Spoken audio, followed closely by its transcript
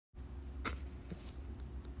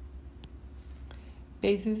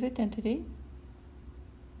Bezout's identity.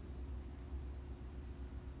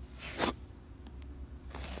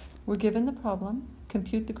 We're given the problem,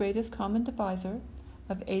 compute the greatest common divisor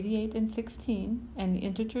of 88 and 16 and the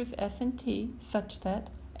integers s and t such that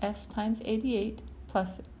s times 88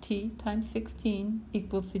 plus t times 16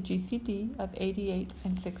 equals the GCD of 88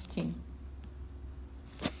 and 16.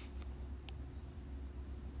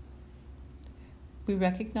 We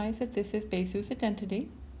recognize that this is Bezout's identity.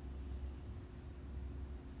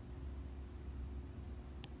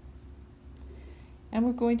 And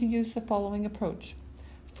we're going to use the following approach.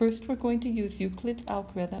 First, we're going to use Euclid's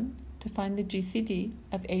algorithm to find the GCD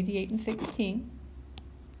of 88 and 16.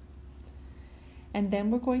 And then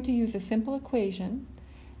we're going to use a simple equation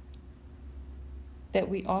that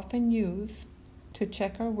we often use to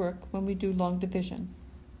check our work when we do long division.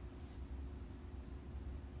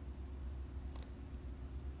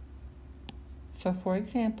 So for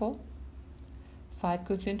example, 5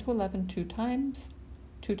 goes into 11 2 times.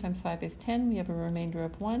 2 times 5 is 10. We have a remainder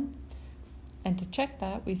of 1. And to check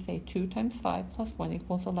that, we say 2 times 5 plus 1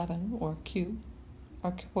 equals 11, or Q,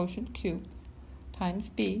 our quotient Q, times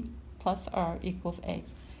B plus R equals A.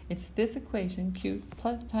 It's this equation, Q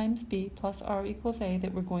plus times B plus R equals A,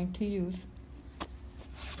 that we're going to use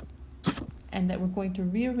and that we're going to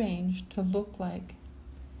rearrange to look like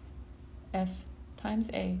S times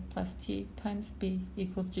A plus T times B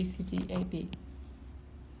equals GCD AB.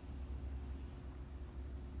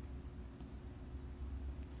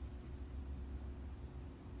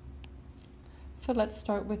 So let's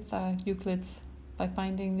start with Euclid's by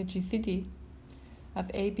finding the GCD of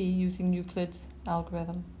AB using Euclid's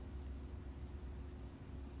algorithm.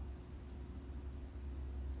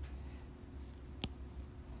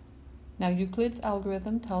 Now Euclid's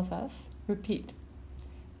algorithm tells us, repeat,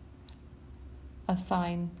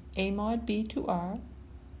 assign A mod B to R,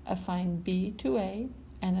 assign B to A,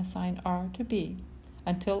 and assign R to B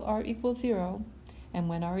until R equals 0, and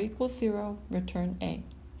when R equals 0, return A.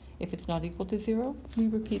 If it's not equal to 0, we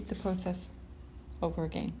repeat the process over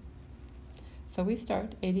again. So we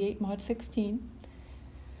start 88 mod 16.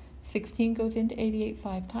 16 goes into 88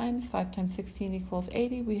 5 times. 5 times 16 equals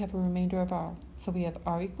 80. We have a remainder of R. So we have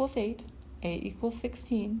R equals 8, A equals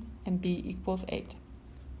 16, and B equals 8.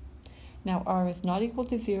 Now R is not equal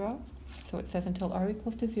to 0. So it says until R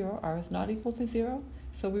equals to 0, R is not equal to 0.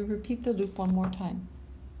 So we repeat the loop one more time.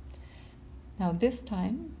 Now this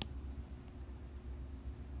time,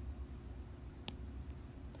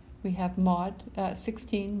 we have mod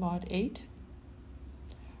 16 mod 8,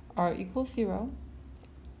 R equals 0,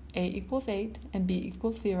 A equals 8, and B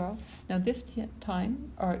equals 0. Now this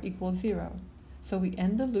time, R equals 0. So we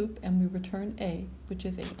end the loop and we return A, which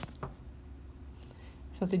is 8.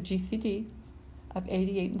 So the GCD of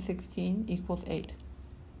 88 and 16 equals 8.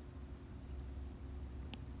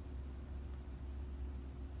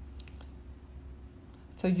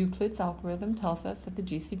 So Euclid's algorithm tells us that the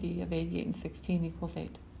GCD of 88 and 16 equals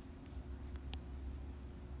 8.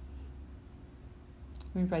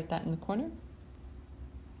 We write that in the corner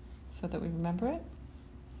so that we remember it.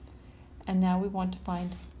 And now we want to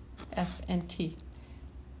find S and T.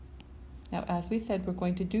 Now, as we said, we're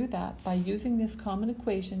going to do that by using this common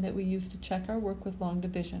equation that we use to check our work with long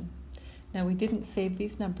division. Now, we didn't save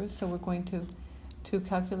these numbers, so we're going to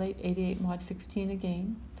calculate 88 mod 16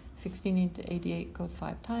 again. 16 into 88 goes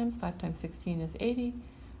 5 times. 5 times 16 is 80,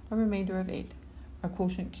 a remainder of 8. Our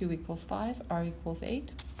quotient Q equals 5, R equals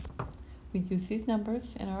 8. We use these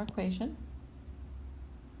numbers in our equation.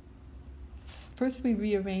 First, we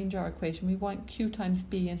rearrange our equation. We want Q times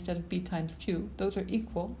B instead of B times Q. Those are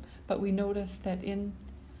equal, but we notice that in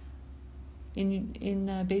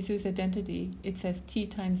Bezout's identity, it says T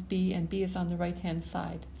times B, and B is on the right-hand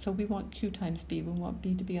side. So we want Q times B. We want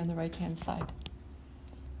B to be on the right-hand side.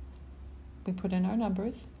 We put in our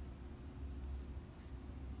numbers.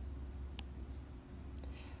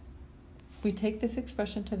 We take this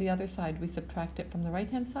expression to the other side. We subtract it from the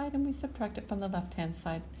right-hand side and we subtract it from the left-hand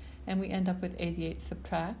side. And we end up with 88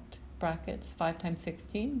 subtract, brackets, 5 times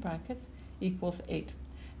 16, brackets, equals 8.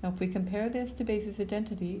 Now if we compare this to Bezout's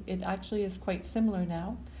identity, it actually is quite similar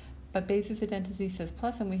now. But Bezout's identity says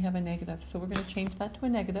plus and we have a negative. So we're going to change that to a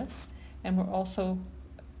negative. And we're also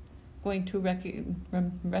going to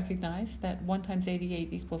recognize that 1 times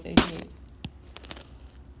 88 equals 88.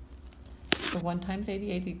 So 1 times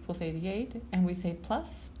 88 equals 88, and we say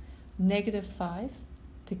plus negative 5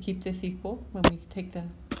 to keep this equal when we take the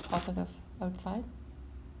positive outside.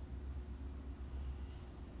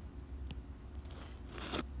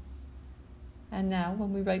 And now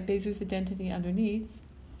when we write Bezout's identity underneath,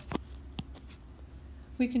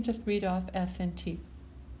 we can just read off S and T.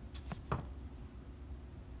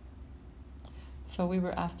 So we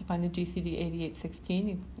were asked to find the GCD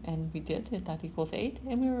 8816, and we did. That equals 8.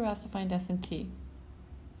 And we were asked to find S and T.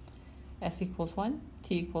 S equals 1,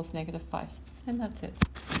 T equals -5. And that's it.